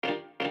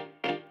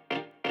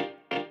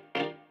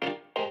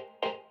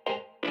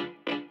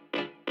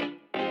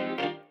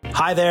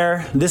Hi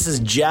there, this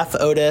is Jeff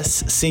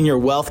Otis, Senior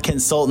Wealth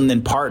Consultant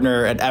and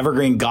Partner at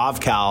Evergreen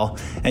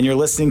GovCal, and you're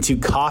listening to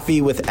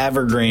Coffee with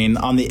Evergreen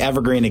on the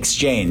Evergreen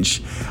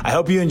Exchange. I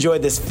hope you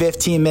enjoyed this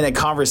 15-minute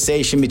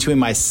conversation between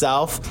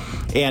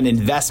myself and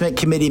investment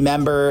committee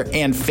member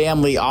and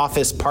family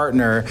office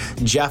partner,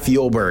 Jeff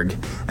Uhlberg.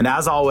 And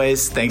as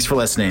always, thanks for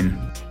listening.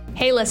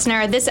 Hey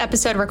listener, this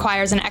episode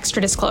requires an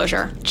extra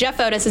disclosure. Jeff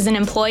Otis is an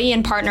employee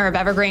and partner of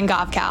Evergreen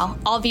GovCal.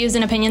 All views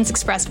and opinions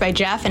expressed by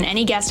Jeff and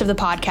any guest of the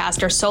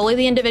podcast are solely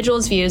the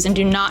individual's views and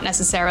do not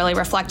necessarily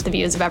reflect the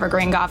views of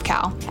Evergreen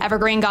GovCal.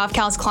 Evergreen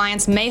GovCal's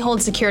clients may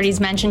hold securities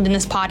mentioned in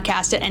this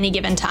podcast at any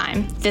given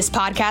time. This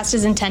podcast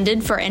is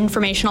intended for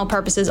informational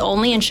purposes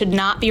only and should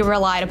not be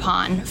relied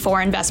upon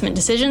for investment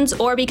decisions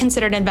or be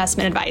considered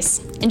investment advice.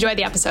 Enjoy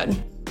the episode.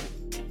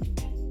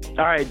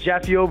 All right,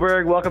 Jeff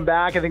Uhlberg, welcome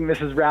back. I think this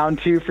is round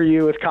 2 for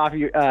you with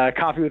Coffee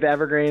with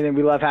Evergreen, and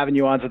we love having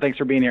you on, so thanks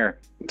for being here.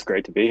 It's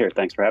great to be here.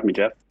 Thanks for having me,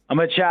 Jeff. I'm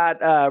going to chat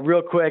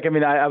real quick. I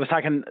mean, I was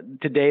talking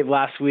to Dave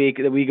last week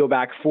that we go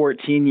back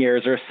 14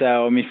 years or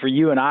so. I mean, for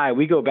you and I,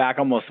 we go back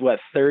almost,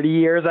 30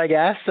 years, I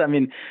guess. I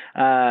mean,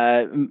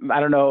 I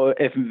don't know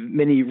if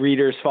many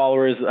readers,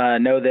 followers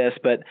know this,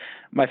 but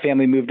my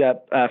family moved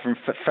up from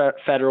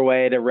Federal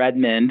Way to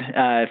Redmond,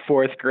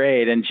 4th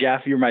grade. And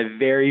Jeff, you're my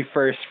very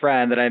first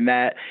friend that I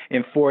met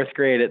in 4th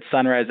grade at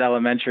Sunrise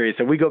Elementary.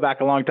 So we go back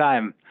a long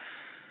time.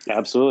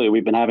 Absolutely.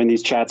 We've been having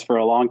these chats for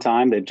a long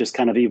time. They've just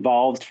kind of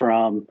evolved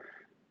from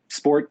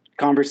sport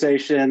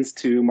conversations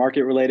to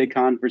market-related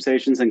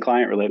conversations and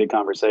client-related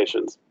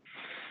conversations.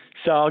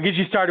 So I'll get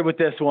you started with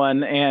this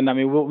one, and I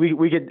mean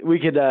we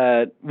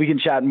can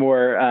chat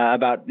more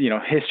about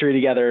history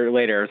together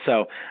later.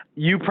 So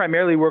you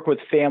primarily work with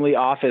family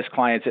office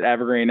clients at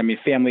Evergreen. I mean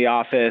family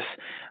office,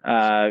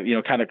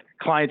 kind of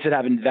clients that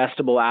have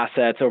investable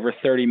assets over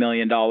 $30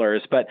 million.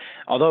 But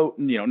although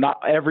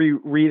not every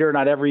reader,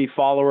 not every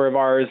follower of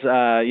ours,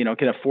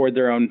 can afford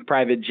their own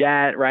private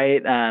jet,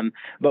 right?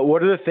 But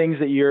what are the things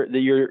that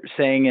you're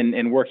saying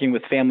and working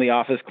with family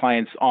office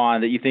clients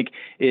on that you think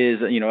is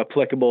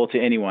applicable to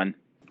anyone?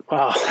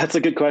 Wow, that's a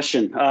good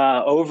question.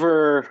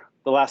 Over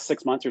the last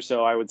 6 months or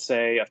so, I would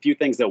say a few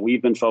things that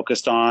we've been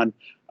focused on.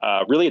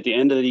 Really at the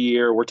end of the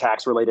year were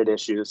tax-related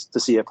issues to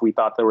see if we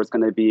thought there was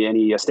going to be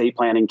any estate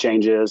planning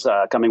changes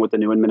coming with the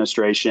new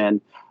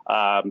administration,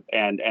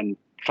 and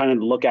trying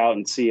to look out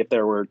and see if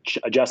there were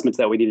adjustments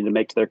that we needed to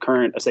make to their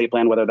current estate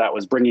plan, whether that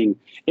was bringing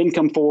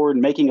income forward,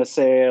 making a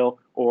sale,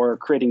 or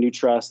creating new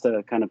trusts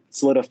to kind of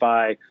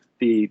solidify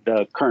the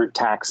current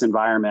tax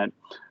environment.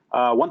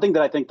 One thing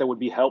that I think that would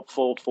be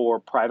helpful for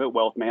private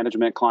wealth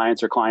management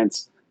clients or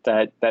clients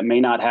that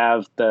may not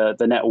have the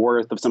net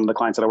worth of some of the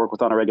clients that I work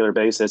with on a regular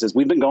basis is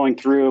we've been going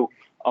through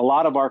a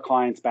lot of our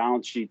clients'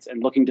 balance sheets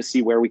and looking to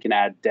see where we can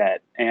add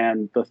debt.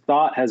 And the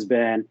thought has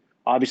been,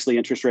 obviously,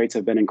 interest rates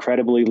have been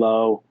incredibly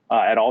low,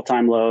 at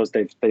all-time lows.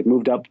 They've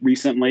moved up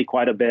recently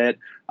quite a bit,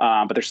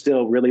 but they're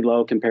still really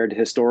low compared to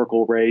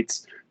historical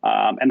rates.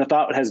 And the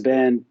thought has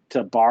been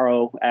to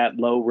borrow at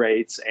low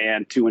rates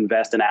and to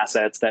invest in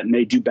assets that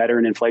may do better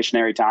in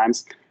inflationary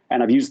times.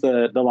 And I've used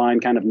the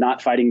line kind of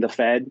not fighting the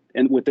Fed.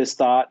 And with this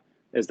thought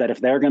is that if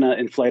they're going to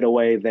inflate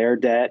away their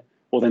debt,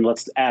 well, then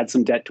let's add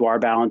some debt to our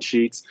balance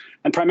sheets.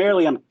 And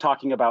primarily, I'm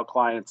talking about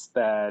clients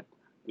that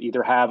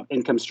either have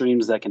income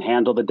streams that can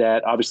handle the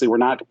debt. Obviously, we're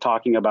not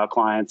talking about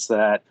clients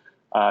that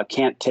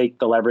can't take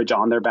the leverage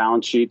on their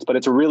balance sheets, but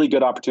it's a really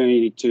good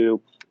opportunity to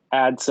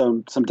add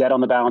some debt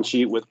on the balance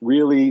sheet with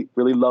really,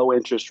 really low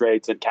interest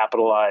rates and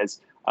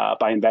capitalize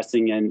by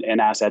investing in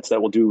assets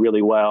that will do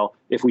really well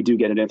if we do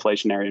get an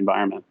inflationary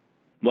environment.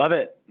 Love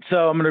it.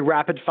 So I'm going to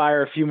rapid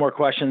fire a few more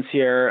questions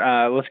here.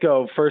 Let's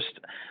go.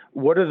 First,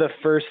 what are the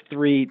first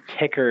 3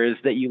 tickers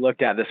that you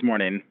looked at this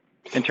morning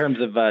in terms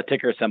of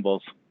ticker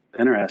symbols?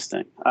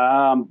 Interesting.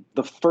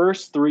 The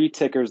first 3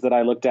 tickers that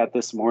I looked at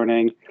this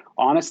morning,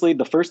 honestly,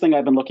 the first thing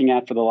I've been looking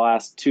at for the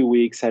last 2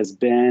 weeks has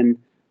been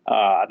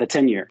the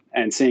 10-year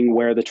and seeing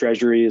where the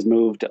Treasury has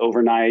moved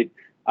overnight.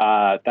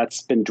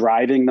 That's been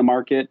driving the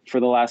market for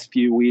the last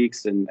few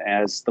weeks. And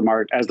as the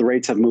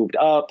rates have moved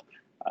up,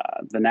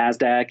 the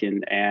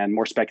NASDAQ and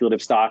more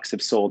speculative stocks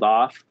have sold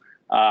off.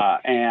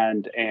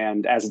 And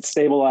as it's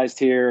stabilized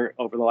here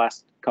over the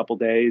last couple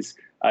days,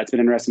 it's been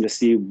interesting to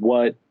see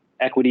what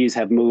equities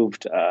have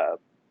moved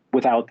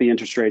without the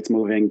interest rates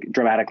moving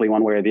dramatically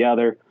one way or the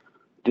other.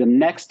 The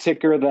next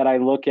ticker that I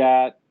look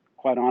at,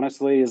 quite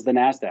honestly, is the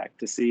NASDAQ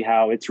to see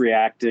how it's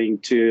reacting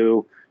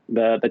to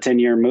the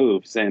 10-year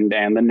moves. And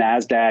the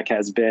NASDAQ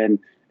has been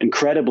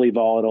incredibly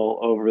volatile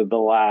over the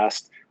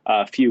last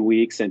few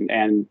weeks.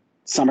 And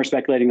some are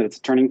speculating that it's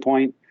a turning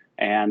point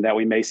and that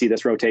we may see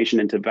this rotation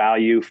into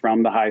value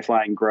from the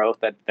high-flying growth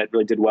that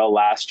really did well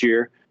last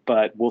year.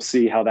 But we'll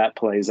see how that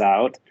plays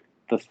out.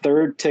 The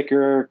third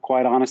ticker,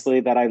 quite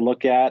honestly, that I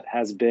look at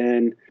has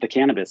been the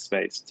cannabis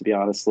space, to be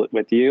honest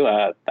with you.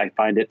 I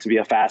find it to be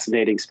a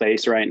fascinating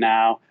space right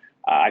now.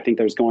 I think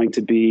there's going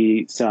to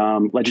be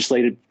some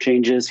legislative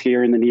changes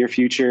here in the near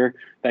future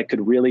that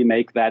could really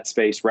make that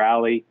space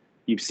rally.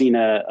 You've seen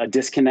a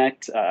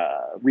disconnect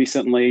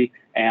recently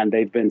and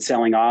they've been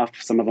selling off.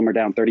 Some of them are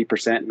down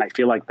 30%. And I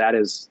feel like that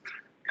is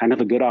kind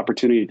of a good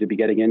opportunity to be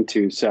getting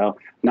into. So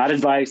not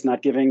advice,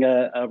 not giving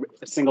a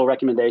single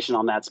recommendation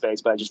on that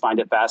space, but I just find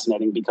it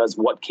fascinating because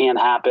what can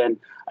happen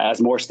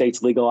as more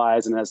states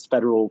legalize and as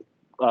federal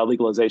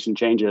legalization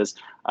changes,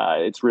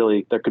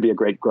 there could be a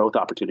great growth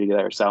opportunity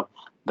there. So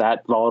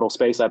that volatile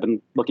space I've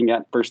been looking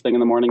at first thing in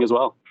the morning as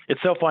well.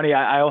 It's so funny.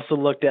 I also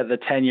looked at the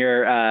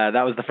 10-year.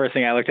 That was the first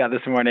thing I looked at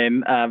this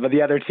morning. But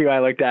the other two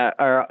I looked at,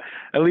 or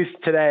at least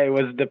today,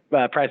 was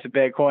the price of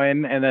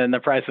Bitcoin and then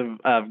the price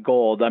of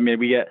gold. I mean,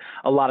 we get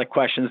a lot of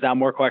questions now,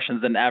 more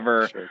questions than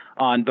ever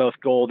on both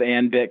gold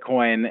and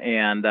Bitcoin,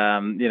 and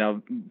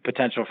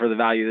potential for the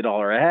value of the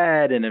dollar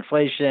ahead and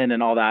inflation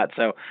and all that.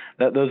 So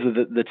those are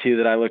the two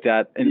that I looked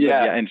at. And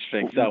yeah,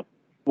 interesting. So.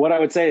 What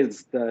I would say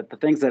is the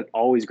things that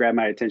always grab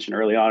my attention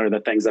early on are the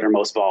things that are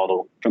most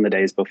volatile from the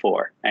days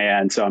before.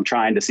 And so I'm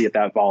trying to see if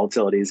that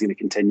volatility is going to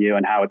continue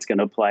and how it's going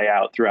to play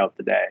out throughout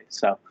the day.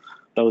 So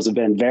those have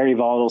been very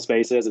volatile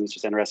spaces, and it's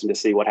just interesting to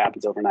see what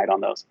happens overnight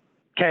on those.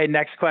 Okay,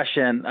 next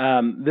question.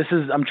 I'm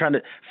trying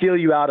to feel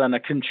you out on a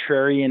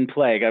contrarian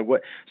play.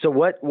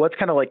 What's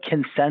kind of like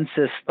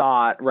consensus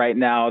thought right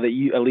now that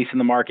you, at least in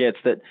the markets,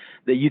 that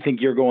you think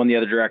you're going the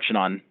other direction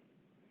on?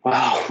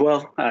 Wow.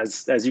 Well,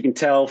 as you can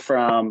tell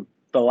from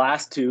the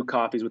last two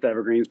coffees with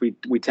Evergreens,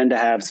 we tend to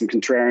have some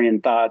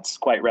contrarian thoughts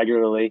quite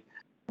regularly.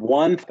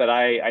 One that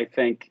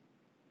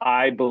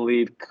I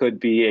believe could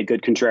be a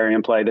good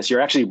contrarian play this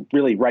year, actually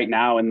really right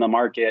now in the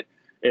market,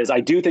 is I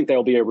do think there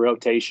will be a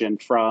rotation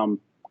from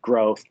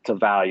growth to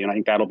value. And I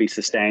think that'll be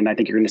sustained. I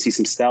think you're going to see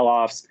some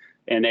sell-offs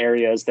in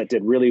areas that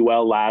did really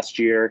well last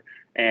year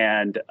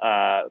and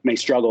may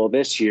struggle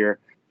this year.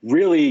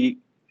 Really,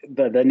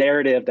 the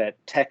narrative that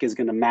tech is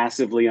going to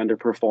massively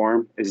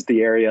underperform is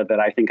the area that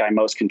I think I'm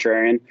most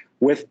contrarian,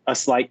 with a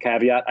slight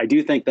caveat. I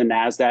do think the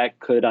NASDAQ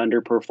could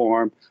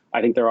underperform. I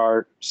think there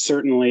are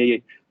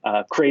certainly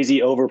crazy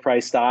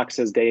overpriced stocks,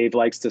 as Dave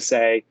likes to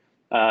say,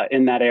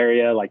 in that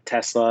area, like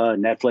Tesla,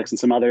 Netflix, and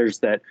some others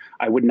that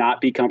I would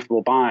not be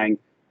comfortable buying.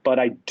 But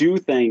I do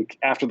think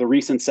after the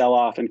recent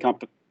sell-off in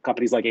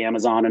companies like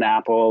Amazon and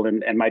Apple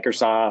and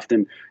Microsoft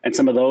and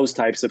some of those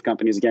types of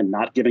companies, again,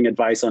 not giving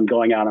advice on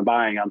going out and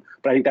buying them,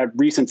 but I think that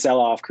recent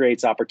sell-off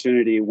creates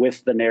opportunity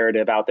with the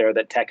narrative out there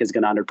that tech is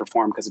going to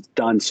underperform because it's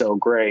done so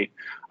great.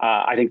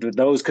 I think that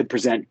those could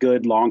present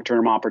good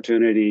long-term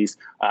opportunities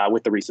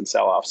with the recent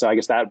sell-off. So I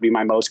guess that would be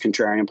my most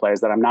contrarian play,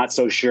 is that I'm not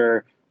so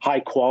sure high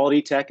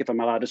quality tech, if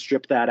I'm allowed to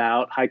strip that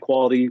out, high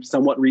quality,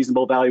 somewhat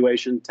reasonable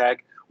valuation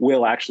tech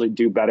will actually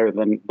do better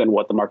than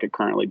what the market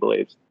currently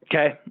believes.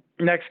 Okay.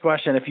 Next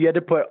question. If you had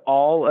to put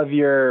all of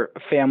your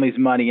family's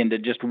money into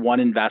just one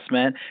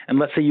investment, and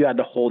let's say you had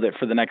to hold it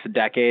for the next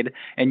decade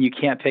and you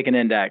can't pick an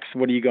index,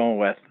 what are you going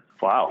with?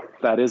 Wow,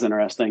 that is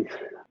interesting.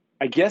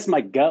 I guess my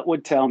gut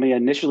would tell me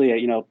initially,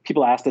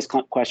 people ask this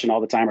question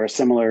all the time, or a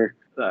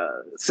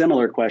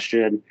similar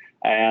question.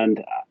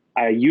 And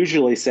I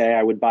usually say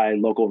I would buy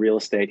local real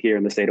estate here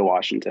in the state of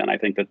Washington. I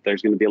think that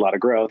there's going to be a lot of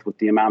growth with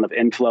the amount of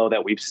inflow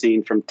that we've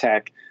seen from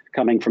tech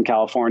coming from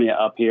California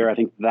up here. I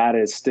think that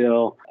is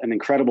still an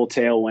incredible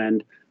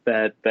tailwind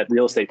that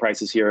real estate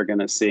prices here are going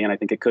to see. And I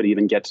think it could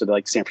even get to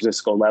like San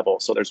Francisco level.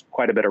 So there's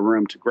quite a bit of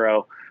room to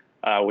grow,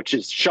 which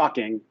is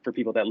shocking for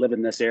people that live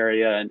in this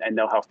area and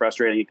know how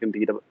frustrating it can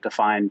be to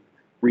find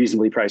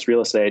reasonably priced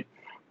real estate.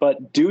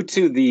 But due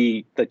to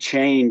the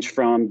change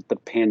from the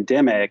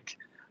pandemic,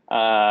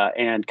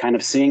 and kind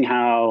of seeing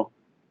how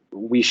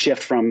we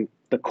shift from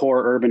the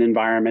core urban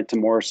environment to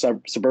more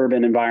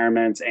suburban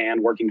environments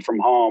and working from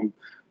home,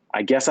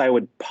 I guess I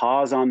would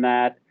pause on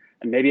that,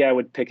 and maybe I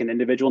would pick an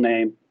individual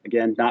name.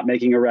 Again, not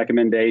making a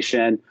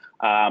recommendation,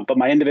 but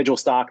my individual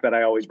stock that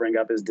I always bring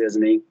up is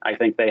Disney. I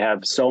think they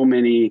have so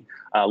many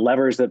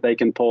levers that they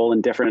can pull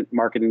in different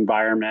market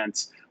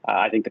environments.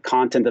 I think the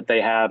content that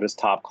they have is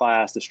top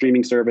class. The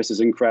streaming service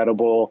is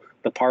incredible.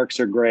 The parks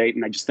are great.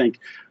 And I just think,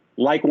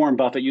 like Warren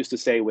Buffett used to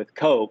say with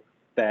Coke,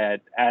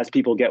 that as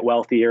people get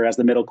wealthier, as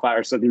the middle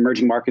class, so the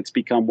emerging markets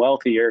become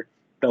wealthier,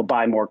 they'll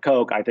buy more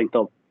Coke. I think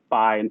they'll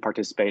buy and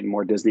participate in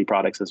more Disney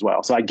products as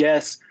well. So I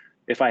guess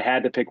if I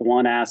had to pick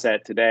one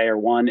asset today or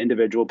one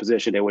individual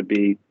position, it would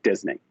be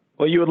Disney.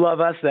 Well, you would love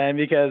us then,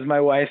 because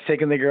my wife's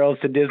taking the girls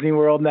to Disney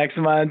World next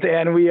month,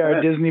 and we are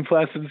Disney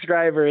Plus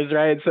subscribers,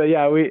 right? So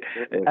yeah,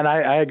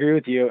 I agree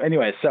with you.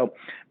 Anyway, so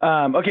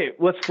okay,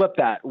 let's flip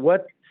that.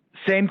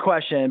 Same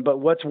question, but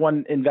what's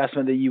one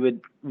investment that you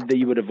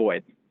would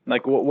avoid?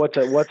 Like what's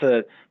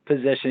a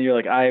position you're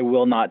like, I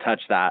will not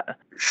touch that?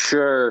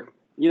 Sure.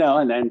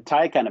 And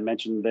Ty kind of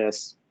mentioned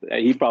this.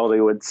 He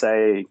probably would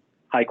say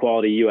high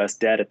quality U.S.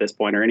 debt at this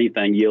point, or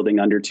anything yielding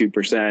under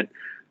 2%.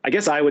 I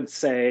guess I would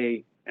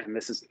say, and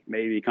this is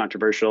maybe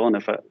controversial,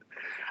 and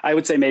I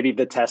would say maybe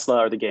the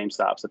Tesla or the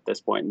GameStops at this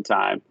point in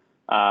time.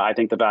 I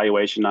think the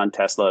valuation on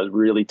Tesla is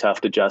really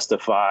tough to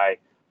justify.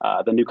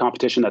 The new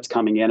competition that's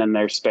coming in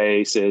their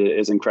space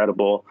is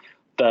incredible.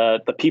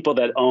 The people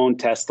that own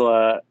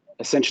Tesla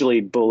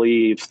essentially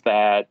believe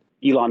that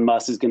Elon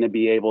Musk is going to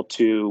be able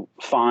to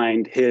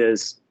find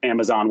his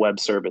Amazon Web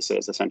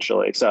Services,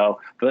 essentially. So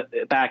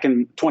back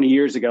in 20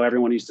 years ago,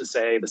 everyone used to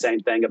say the same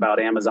thing about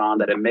Amazon,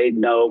 that it made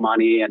no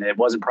money and it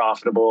wasn't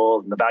profitable,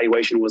 and the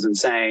valuation was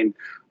insane.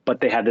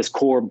 But they had this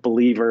core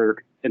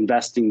believer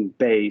investing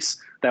base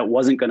that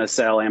wasn't going to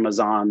sell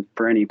Amazon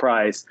for any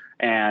price.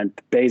 And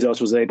Bezos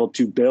was able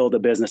to build a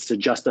business to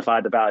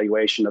justify the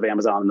valuation of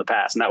Amazon in the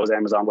past, and that was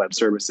Amazon Web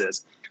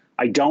Services.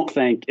 I don't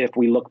think if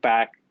we look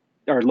back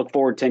or look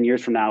forward 10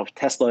 years from now, if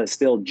Tesla is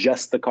still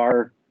just the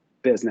car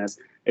business,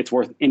 it's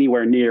worth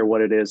anywhere near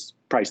what it is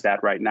priced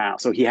at right now.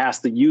 So he has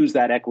to use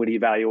that equity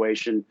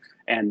valuation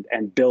and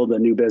build a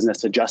new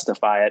business to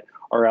justify it,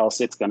 or else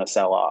it's going to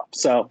sell off.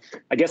 So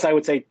I guess I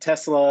would say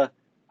Tesla,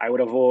 I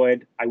would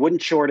avoid. I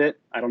wouldn't short it.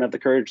 I don't have the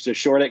courage to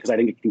short it because I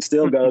think it can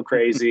still go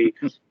crazy,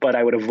 but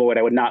I would avoid.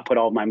 I would not put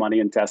all of my money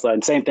in Tesla.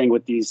 And same thing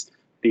with these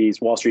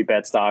Wall Street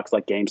bet stocks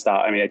like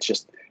GameStop. I mean,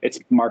 it's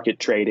market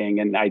trading.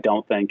 And I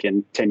don't think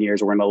in 10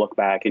 years, we're going to look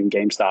back and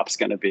GameStop's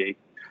going to be,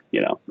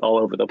 all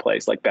over the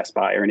place like Best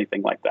Buy or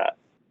anything like that.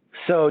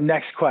 So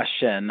next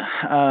question.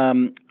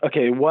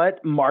 Okay.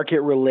 What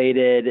market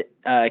related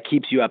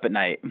keeps you up at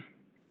night?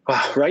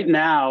 Right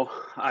now,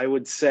 I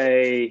would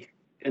say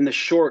in the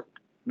short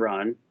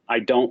run, I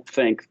don't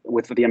think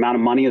with the amount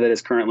of money that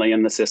is currently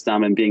in the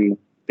system and being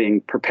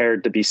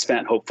prepared to be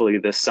spent, hopefully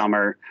this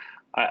summer,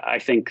 I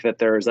think that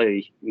there's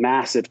a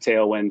massive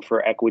tailwind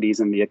for equities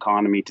in the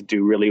economy to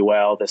do really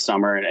well this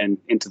summer and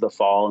into the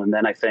fall. And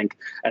then I think,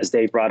 as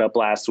Dave brought up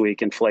last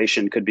week,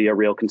 inflation could be a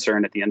real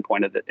concern at the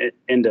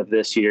end of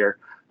this year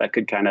that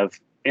could kind of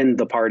end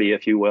the party,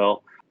 if you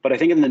will. But I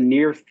think in the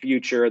near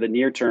future, the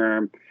near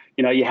term,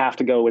 you have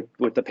to go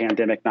with the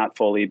pandemic not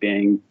fully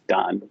being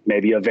done.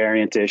 Maybe a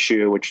variant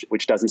issue,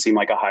 which doesn't seem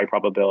like a high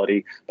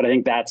probability. But I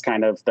think that's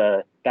kind of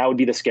that would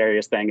be the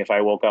scariest thing if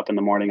I woke up in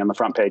the morning on the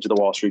front page of the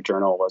Wall Street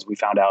Journal was we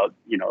found out,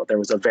 there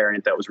was a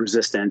variant that was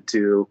resistant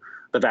to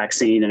the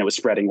vaccine and it was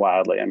spreading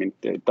wildly. I mean,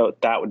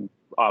 that would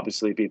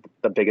obviously be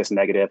the biggest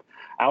negative.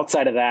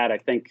 Outside of that, I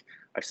think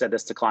I've said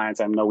this to clients.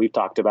 I know we've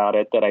talked about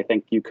it, that I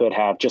think you could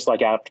have, just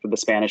like after the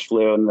Spanish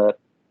flu in the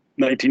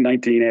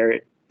 1919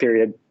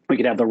 period, we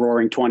could have the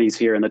roaring 20s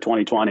here in the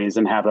 2020s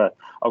and have a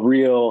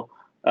real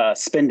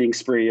spending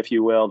spree, if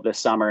you will, this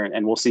summer.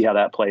 And we'll see how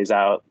that plays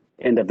out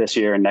end of this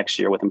year and next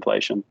year with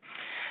inflation.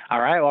 All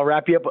right. Well, I'll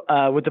wrap you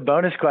up with the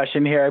bonus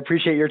question here. I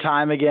appreciate your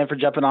time again for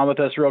jumping on with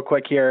us real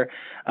quick here.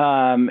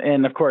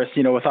 And of course,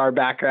 with our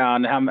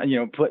background,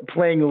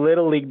 playing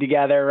Little League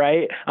together,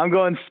 right? I'm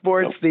going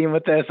sports theme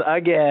with this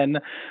again.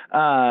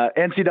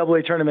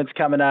 NCAA tournament's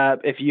coming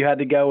up. If you had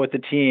to go with the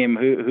team,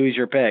 who's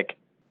your pick?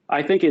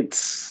 I think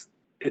it's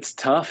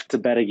tough to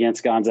bet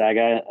against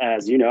Gonzaga.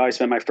 As you know, I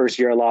spent my first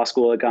year of law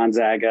school at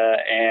Gonzaga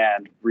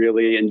and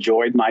really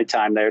enjoyed my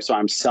time there. So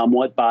I'm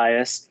somewhat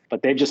biased,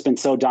 but they've just been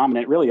so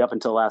dominant really up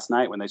until last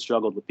night when they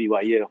struggled with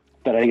BYU.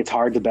 But I think it's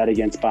hard to bet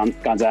against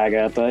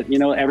Gonzaga. But,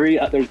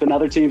 there's been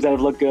other teams that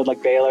have looked good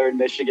like Baylor and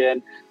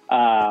Michigan.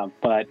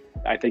 But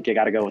I think you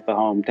got to go with the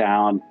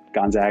hometown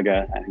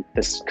Gonzaga. I think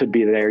this could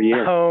be their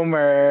year.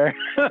 Homer.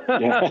 There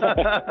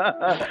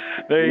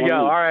you go.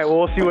 All right. Well,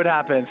 we'll see what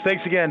happens.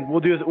 Thanks again. We'll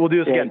do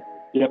this again.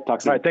 Yep.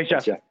 Talk soon. All right. Thanks,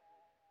 Jeff.